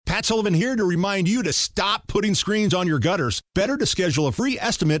Matt Sullivan here to remind you to stop putting screens on your gutters. Better to schedule a free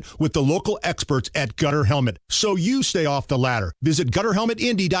estimate with the local experts at Gutter Helmet so you stay off the ladder. Visit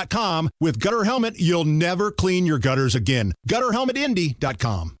GutterHelmetIndy.com. With Gutter Helmet, you'll never clean your gutters again.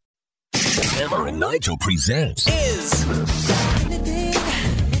 GutterHelmetIndy.com. Hammer and Nigel presents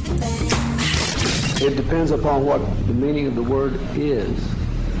It depends upon what the meaning of the word is.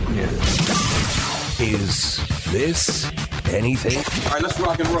 Is this anything? All right, let's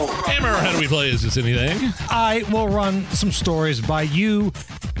rock and roll. Hammer, how do we play Is This Anything? I will run some stories by you.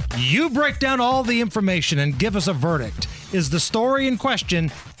 You break down all the information and give us a verdict. Is the story in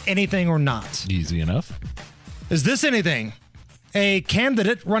question anything or not? Easy enough. Is this anything? A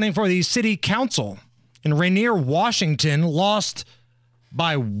candidate running for the city council in Rainier, Washington, lost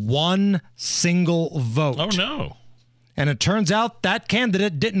by one single vote. Oh, no. And it turns out that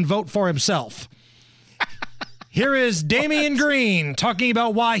candidate didn't vote for himself. Here is Damian Green talking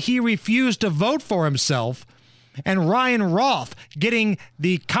about why he refused to vote for himself, and Ryan Roth getting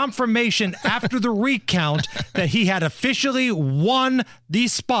the confirmation after the recount that he had officially won the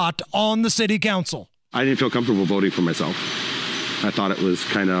spot on the city council. I didn't feel comfortable voting for myself. I thought it was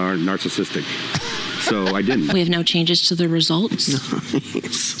kind of narcissistic, so I didn't. We have no changes to the results.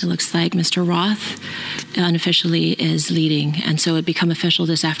 Nice. It looks like Mr. Roth unofficially is leading, and so it become official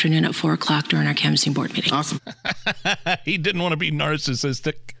this afternoon at 4 o'clock during our canvassing board meeting. Awesome. He didn't want to be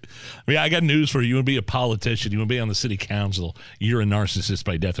narcissistic. I mean, I got news for you. You want to be a politician. You want to be on the city council. You're a narcissist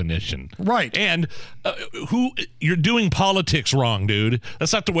by definition. Right. And you're doing politics wrong, dude.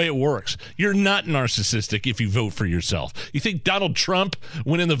 That's not the way it works. You're not narcissistic if you vote for yourself. You think Donald Trump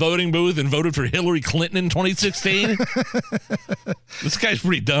went in the voting booth and voted for Hillary Clinton in 2016? This guy's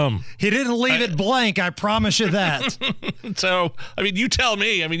pretty dumb. He didn't leave it blank, I promise you that. So, I mean, you tell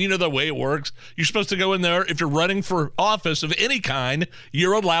me. I mean, you know the way it works. You're supposed to go in there. If you're running for office of any kind,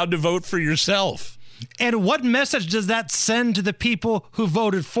 you're allowed to vote for yourself. And what message does that send to the people who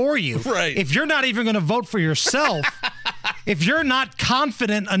voted for you? Right. If you're not even going to vote for yourself, if you're not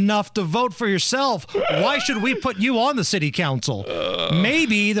confident enough to vote for yourself, why should we put you on the city council?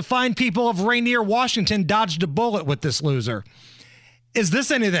 Maybe the fine people of Rainier, Washington dodged a bullet with this loser. Is this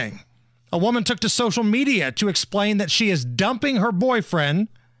anything? A woman took to social media to explain that she is dumping her boyfriend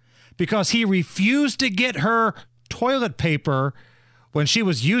because he refused to get her toilet paper when she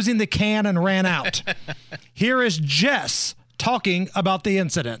was using the can and ran out. Here is Jess talking about the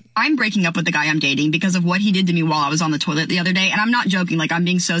incident. I'm breaking up with the guy I'm dating because of what he did to me while I was on the toilet the other day. And I'm not joking. Like, I'm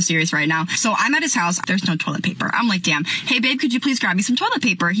being so serious right now. So I'm at his house. There's no toilet paper. I'm like, damn. Hey, babe, could you please grab me some toilet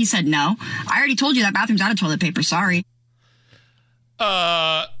paper? He said, no. I already told you that bathroom's out of toilet paper. Sorry.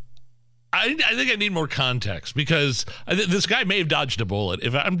 I think I need more context because this guy may have dodged a bullet.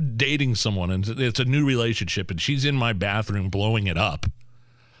 If I'm dating someone and it's a new relationship and she's in my bathroom blowing it up,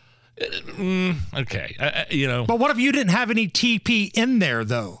 okay, you know. But what if you didn't have any TP in there,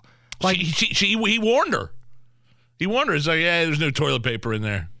 though? Like he warned her. He warned her. He's like, yeah, there's no toilet paper in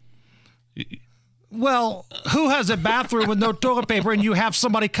there. Well, who has a bathroom with no toilet paper and you have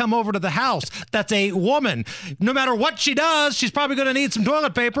somebody come over to the house? That's a woman. No matter what she does, she's probably going to need some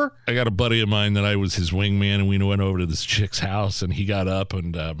toilet paper. I got a buddy of mine that I was his wingman, and we went over to this chick's house, and he got up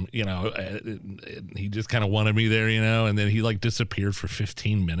and, he just kind of wanted me there, and then he like disappeared for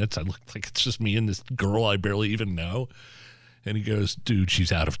 15 minutes. I looked like it's just me and this girl I barely even know. And he goes, dude,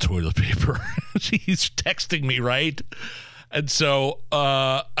 she's out of toilet paper. He's texting me, right? And so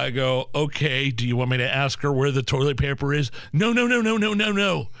I go, okay, do you want me to ask her where the toilet paper is? No.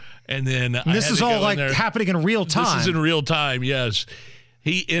 And then this is all like happening in real time. This is in real time, yes.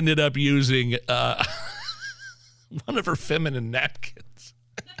 He ended up using one of her feminine napkins.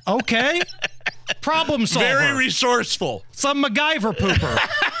 Okay. Problem solver. Very resourceful. Some MacGyver pooper.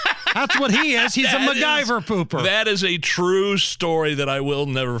 That's what he is. He's a MacGyver pooper. That is a true story that I will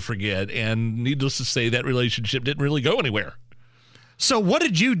never forget. And needless to say, that relationship didn't really go anywhere. So what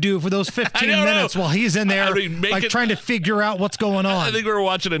did you do for those 15 minutes while he's in there trying to figure out what's going on? I think we were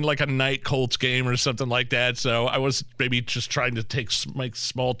watching in like a night Colts game or something like that. So I was maybe just trying to make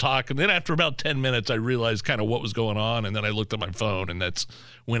small talk. And then after about 10 minutes, I realized kind of what was going on. And then I looked at my phone, and that's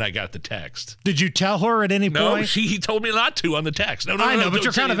when I got the text. Did you tell her at any point? No, he told me not to on the text. No, I know, but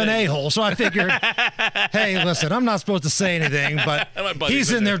you're kind of an a-hole. So I figured, hey, listen, I'm not supposed to say anything, but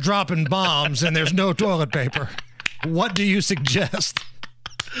he's in there dropping bombs and there's no toilet paper. What do you suggest?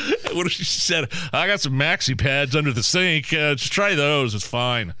 What if she said, I got some maxi pads under the sink. Just try those. It's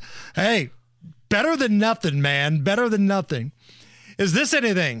fine. Hey, better than nothing, man. Better than nothing. Is this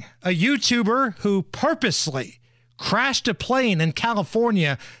anything? A YouTuber who purposely crashed a plane in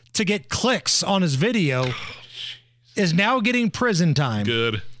California to get clicks on his video is now getting prison time.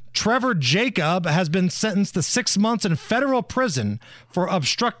 Good. Trevor Jacob has been sentenced to 6 months in federal prison for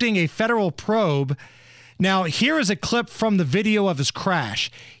obstructing a federal probe. Now, here is a clip from the video of his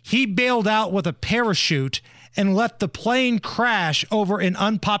crash. He bailed out with a parachute and let the plane crash over an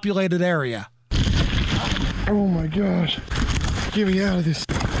unpopulated area. Oh my gosh. Get me out of this.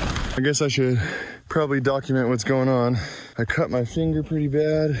 I guess I should probably document what's going on. I cut my finger pretty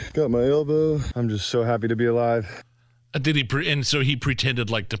bad, got my elbow. I'm just so happy to be alive. And so he pretended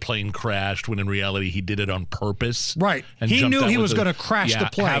like the plane crashed when in reality he did it on purpose. Right. And He jumped knew out he with was going to crash the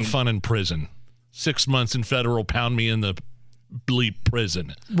plane. Have fun in prison. 6 months in federal, pound me in the bleep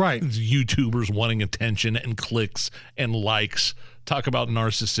prison. Right. YouTubers wanting attention and clicks and likes. Talk about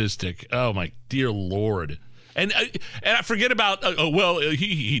narcissistic. Oh, my dear Lord. And I forget about,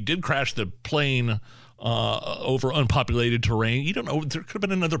 he did crash the plane over unpopulated terrain. You don't know, there could have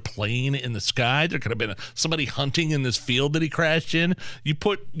been another plane in the sky. There could have been somebody hunting in this field that he crashed in. You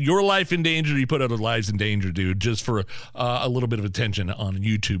put your life in danger, you put other lives in danger, dude, just for a little bit of attention on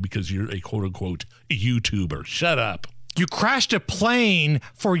YouTube because you're a quote-unquote YouTuber. Shut up. You crashed a plane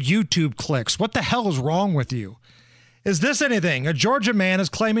for YouTube clicks. What the hell is wrong with you? Is this anything? A Georgia man is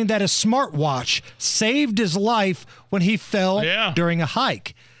claiming that his smartwatch saved his life when he fell during a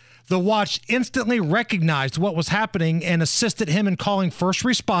hike. The watch instantly recognized what was happening and assisted him in calling first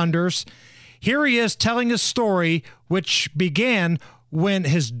responders. Here he is telling his story, which began when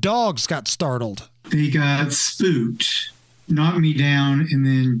his dogs got startled. They got spooked, knocked me down, and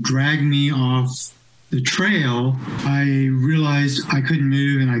then dragged me off the trail. I realized I couldn't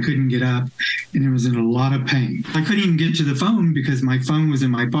move and I couldn't get up, and I was in a lot of pain. I couldn't even get to the phone because my phone was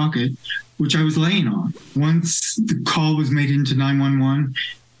in my pocket, which I was laying on. Once the call was made into 911,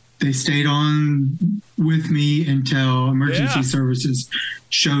 they stayed on with me until emergency services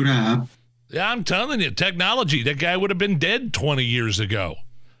showed up. Yeah, I'm telling you, technology, that guy would have been dead 20 years ago.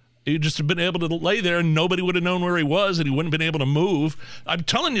 He'd just have been able to lay there and nobody would have known where he was and he wouldn't have been able to move. I'm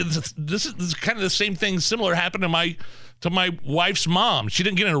telling you, this is kind of the same thing similar happened to my wife's mom. She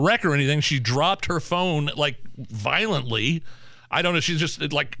didn't get in a wreck or anything. She dropped her phone like violently. I don't know. She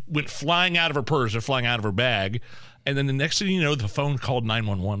just like went flying out of her purse or flying out of her bag. And then the next thing you know, the phone called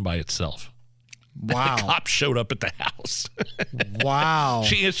 911 by itself. Wow. The cops showed up at the house. Wow.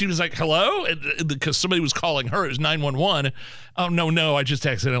 She was like, hello? Because somebody was calling her. It was 911. Oh, no, I just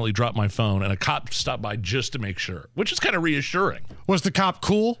accidentally dropped my phone. And a cop stopped by just to make sure, which is kind of reassuring. Was the cop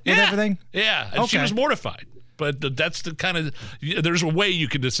cool with everything? Yeah. And she was mortified. But that's the kind of, there's a way you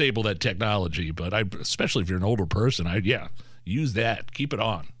can disable that technology. But especially if you're an older person, use that. Keep it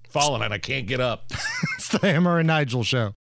on. Falling and I can't get up. It's the Hammer and Nigel Show.